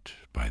righting it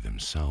by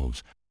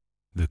themselves,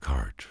 the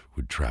cart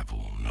would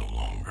travel no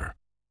longer.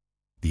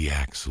 The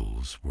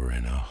axles were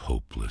in a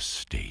hopeless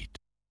state,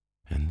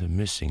 and the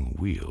missing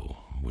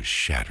wheel was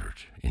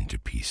shattered into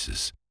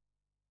pieces.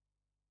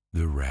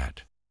 The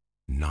rat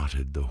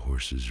knotted the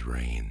horse's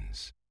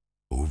reins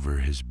over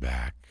his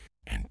back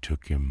and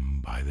took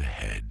him by the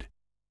head,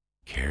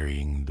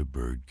 carrying the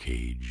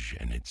birdcage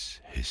and its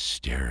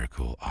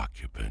hysterical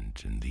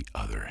occupant in the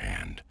other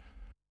hand.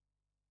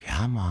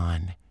 "Come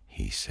on,"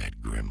 he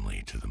said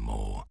grimly to the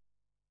mole.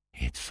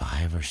 "It's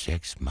 5 or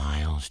 6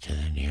 miles to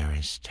the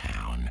nearest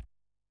town,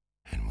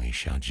 and we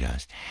shall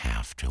just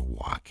have to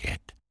walk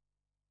it.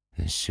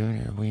 The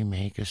sooner we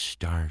make a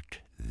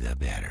start, the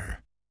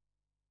better."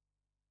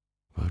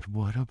 "But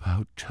what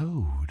about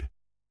Toad?"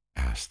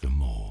 asked the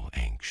mole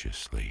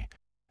anxiously,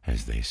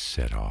 as they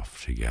set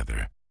off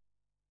together.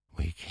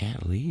 "We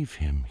can't leave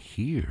him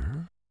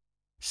here,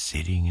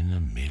 sitting in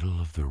the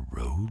middle of the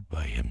road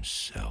by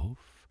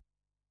himself,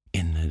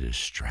 in the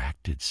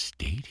distracted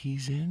state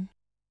he's in.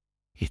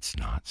 It's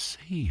not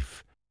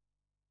safe.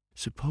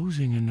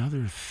 Supposing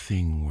another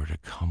thing were to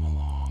come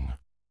along."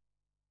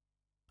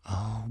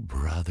 "Oh,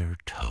 Brother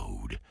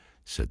Toad,"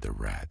 said the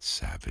rat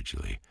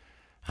savagely,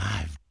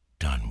 "I've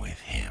done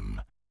with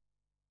him."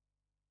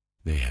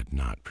 They had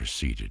not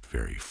proceeded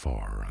very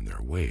far on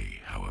their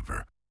way,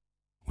 however,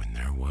 when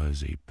there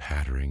was a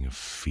pattering of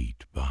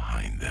feet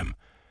behind them,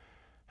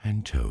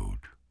 and Toad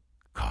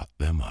caught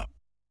them up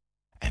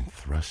and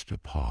thrust a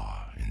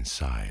paw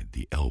inside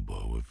the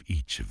elbow of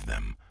each of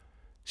them,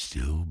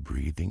 still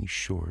breathing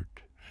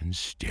short and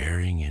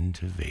staring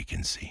into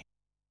vacancy.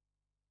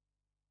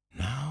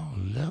 "Now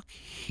look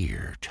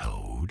here,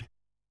 Toad,"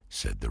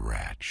 said the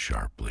rat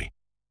sharply.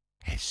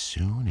 "As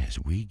soon as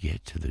we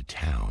get to the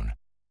town,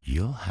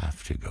 you'll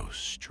have to go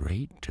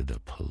straight to the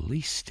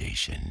police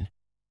station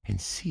and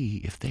see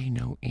if they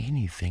know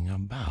anything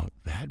about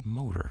that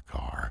motor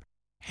car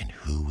and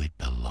who it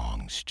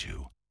belongs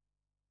to,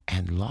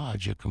 and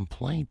lodge a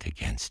complaint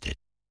against it.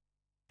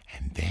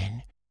 And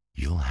then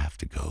you'll have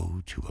to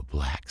go to a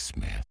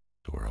blacksmith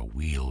or a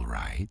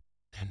wheelwright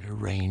and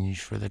arrange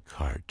for the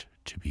cart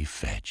to be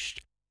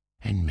fetched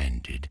and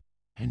mended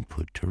and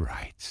put to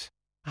rights.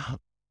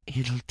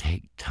 It'll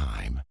take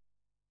time,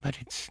 but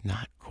it's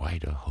not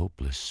quite a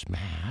hopeless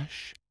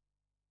smash.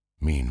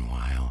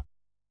 Meanwhile,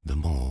 the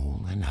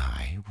mole and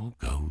I will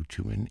go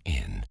to an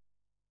inn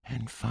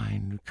and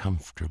find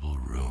comfortable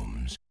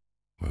rooms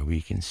where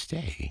we can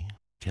stay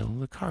till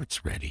the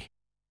cart's ready,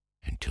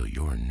 until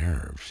your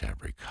nerves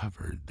have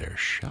recovered their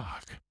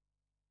shock."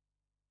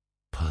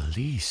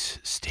 "Police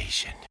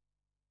station.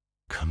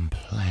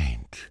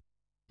 Complaint,"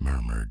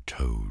 murmured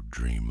Toad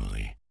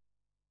dreamily.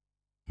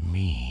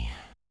 "Me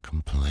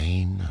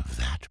complain of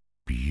that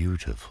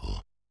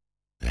beautiful,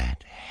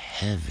 that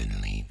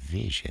heavenly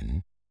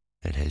vision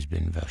that has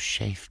been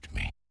vouchsafed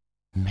me.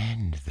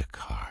 Mend the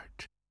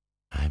cart.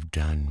 I've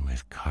done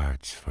with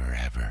carts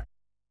forever.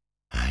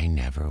 I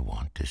never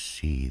want to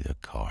see the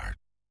cart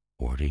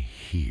or to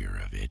hear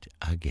of it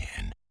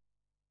again.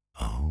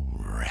 Oh,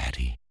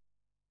 Ratty,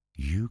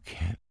 you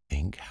can't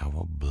think how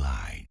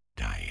obliged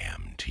I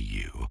am to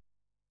you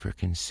for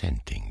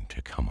consenting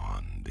to come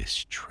on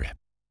this trip.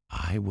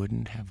 I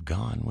wouldn't have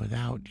gone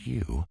without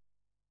you,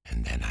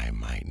 and then I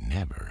might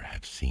never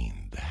have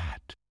seen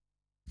that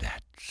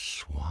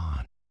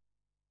swan,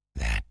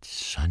 that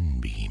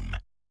sunbeam,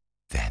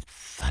 that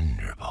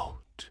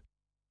thunderbolt.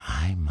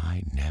 I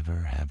might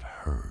never have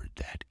heard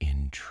that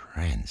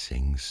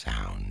entrancing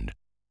sound,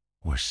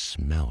 or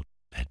smelt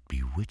that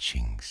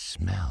bewitching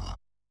smell.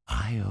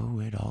 I owe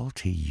it all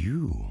to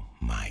you,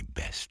 my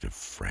best of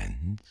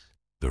friends."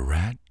 The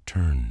rat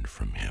turned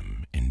from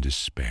him in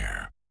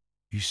despair.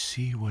 "You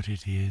see what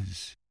it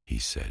is," he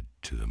said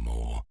to the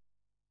mole,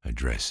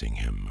 addressing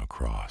him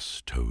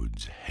across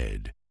Toad's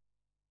head.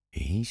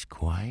 "He's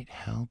quite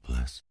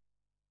helpless.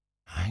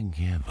 I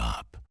give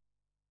up.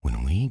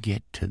 When we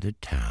get to the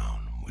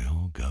town,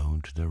 we'll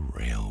go to the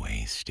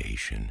railway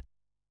station,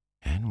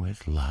 and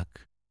with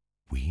luck,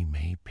 we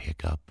may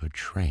pick up a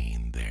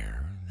train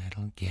there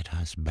that'll get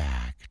us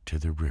back to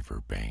the river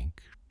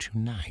bank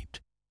tonight.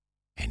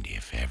 And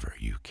if ever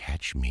you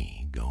catch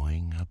me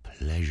going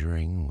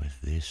a-pleasuring with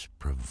this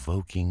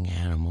provoking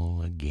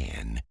animal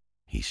again,"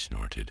 he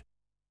snorted,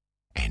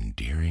 and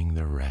during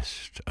the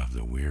rest of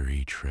the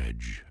weary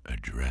trudge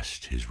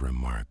addressed his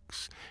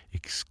remarks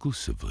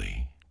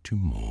exclusively to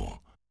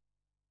Mole.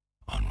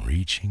 On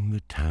reaching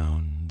the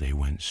town, they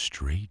went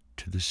straight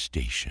to the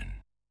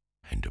station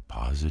and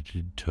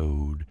deposited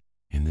Toad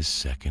in the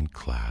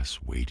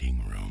second-class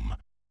waiting room,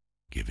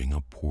 giving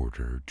a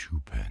porter 2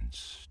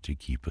 pence to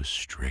keep a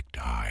strict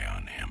eye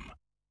on him.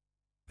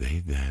 They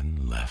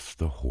then left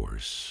the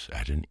horse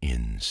at an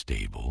inn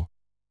stable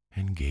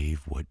and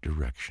gave what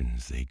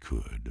directions they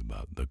could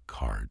about the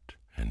cart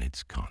and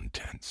its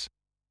contents.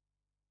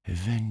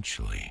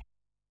 Eventually,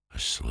 a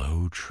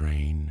slow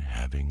train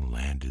having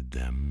landed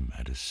them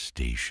at a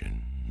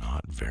station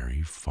not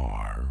very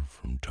far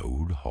from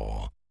Toad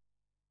Hall,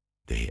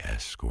 they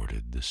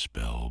escorted the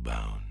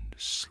spellbound,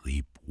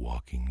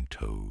 sleep-walking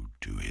Toad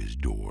to his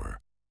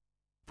door,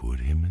 put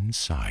him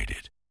inside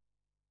it,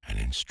 and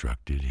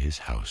instructed his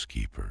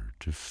housekeeper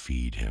to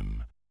feed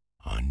him,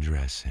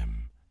 undress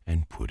him,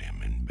 and put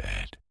him in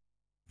bed.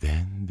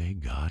 Then they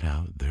got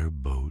out their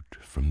boat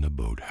from the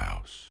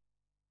boathouse,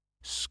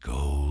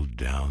 sculled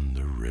down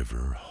the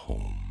river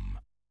home,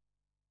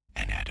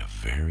 and at a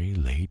very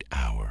late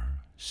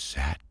hour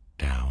sat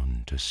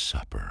down to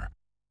supper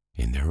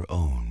in their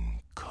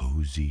own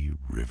cozy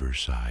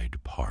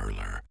riverside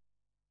parlor,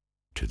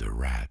 to the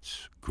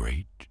rat's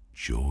great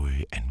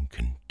joy and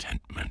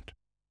contentment.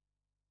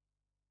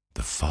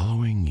 The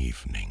following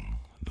evening,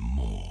 the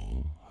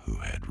mole, who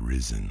had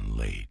risen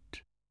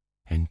late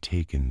and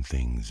taken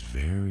things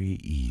very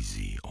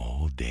easy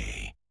all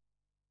day,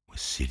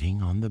 was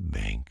sitting on the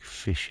bank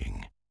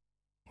fishing,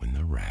 when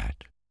the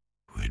rat,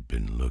 who had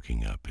been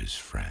looking up his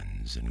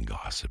friends and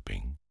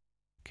gossiping,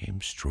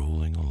 came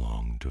strolling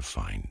along to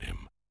find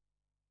him.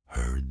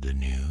 "Heard the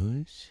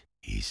news?"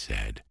 he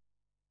said.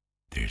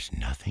 "There's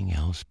nothing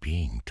else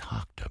being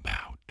talked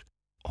about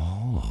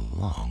all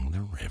along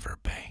the river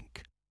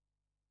bank.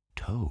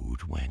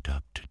 Toad went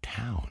up to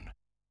town,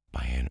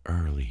 by an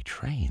early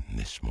train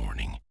this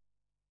morning,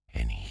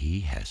 and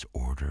he has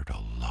ordered a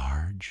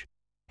large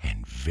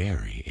and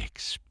very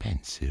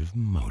expensive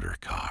motor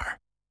car.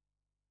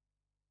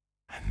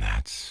 And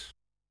that's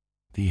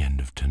the end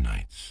of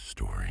tonight's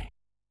story.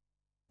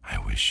 I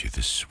wish you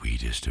the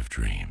sweetest of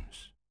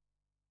dreams.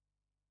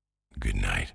 Good night.